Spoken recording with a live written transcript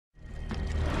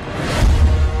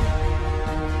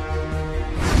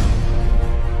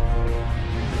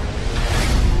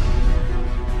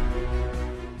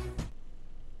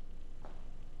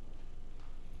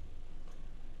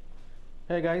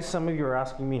Hey guys, some of you are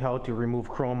asking me how to remove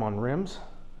chrome on rims.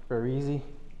 Very easy.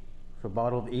 With a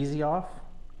bottle of Easy Off,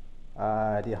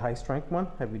 the high strength one,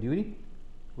 heavy duty,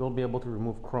 we'll be able to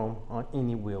remove chrome on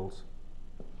any wheels.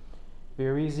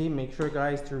 Very easy. Make sure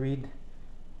guys to read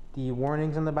the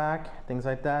warnings in the back, things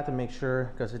like that, to make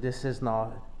sure, because this is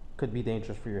not, could be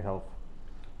dangerous for your health.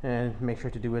 And make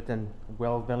sure to do it in a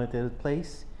well ventilated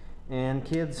place. And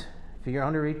kids, if you're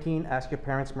under 18, ask your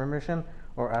parents permission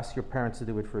or ask your parents to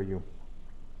do it for you.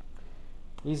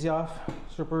 Easy Off,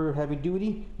 super heavy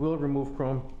duty, will remove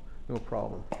chrome, no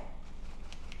problem.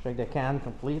 Take the can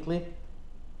completely.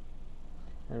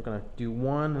 And we're gonna do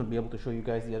one and be able to show you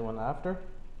guys the other one after.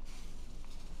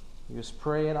 You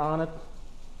spray it on it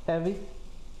heavy.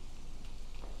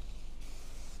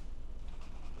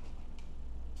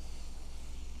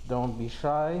 Don't be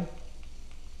shy.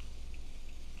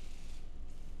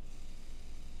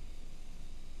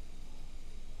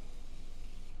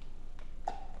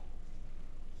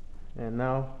 And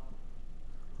now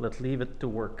let's leave it to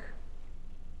work.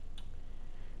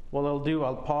 What I'll do,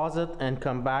 I'll pause it and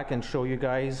come back and show you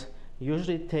guys.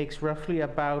 Usually it takes roughly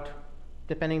about,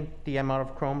 depending the amount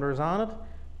of chrome there's on it,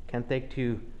 can take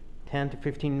to 10 to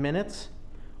 15 minutes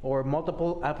or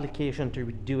multiple application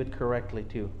to do it correctly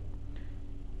too.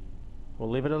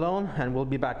 We'll leave it alone and we'll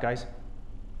be back, guys.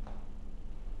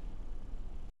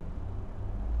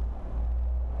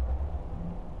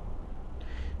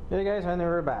 Hey guys, and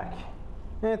we're back.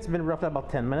 It's been roughly about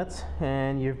 10 minutes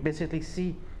and you basically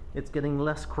see it's getting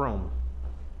less chrome.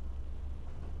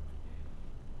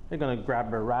 You're gonna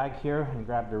grab a rag here and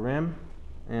grab the rim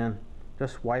and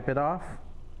just wipe it off.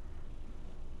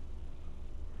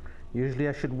 Usually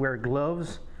I should wear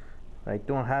gloves. I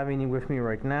don't have any with me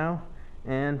right now.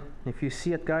 And if you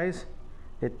see it guys,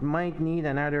 it might need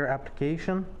another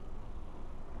application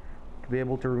to be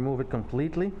able to remove it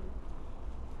completely.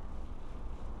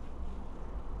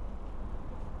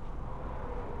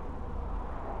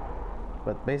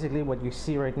 But basically what you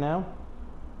see right now,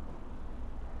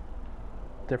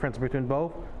 difference between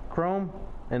both chrome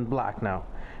and black now.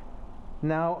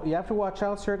 Now you have to watch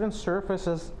out, certain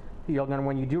surfaces you're gonna,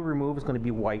 when you do remove, it's going to be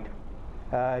white.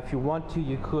 If you want to,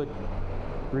 you could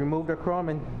remove the chrome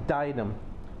and dye them.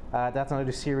 That's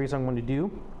another series I'm going to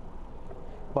do.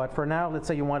 But for now, let's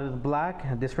say you wanted it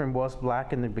black. This rim was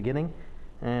black in the beginning,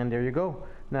 and there you go.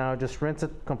 Now just rinse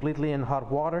it completely in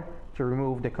hot water to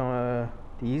remove the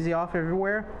Easy Off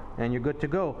everywhere, and you're good to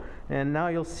go. And now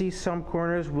you'll see some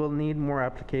corners will need more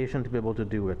application to be able to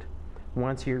do it.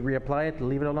 Once you reapply it,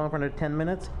 leave it alone for another 10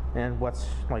 minutes, and what's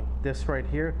like this right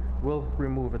here will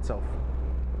remove itself.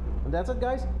 And that's it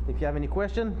guys. If you have any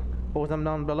question, post them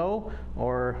down below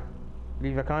or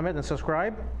leave a comment and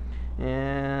subscribe.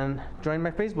 And join my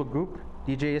Facebook group,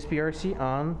 DJ SPRC,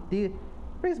 on the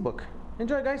Facebook.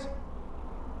 Enjoy guys.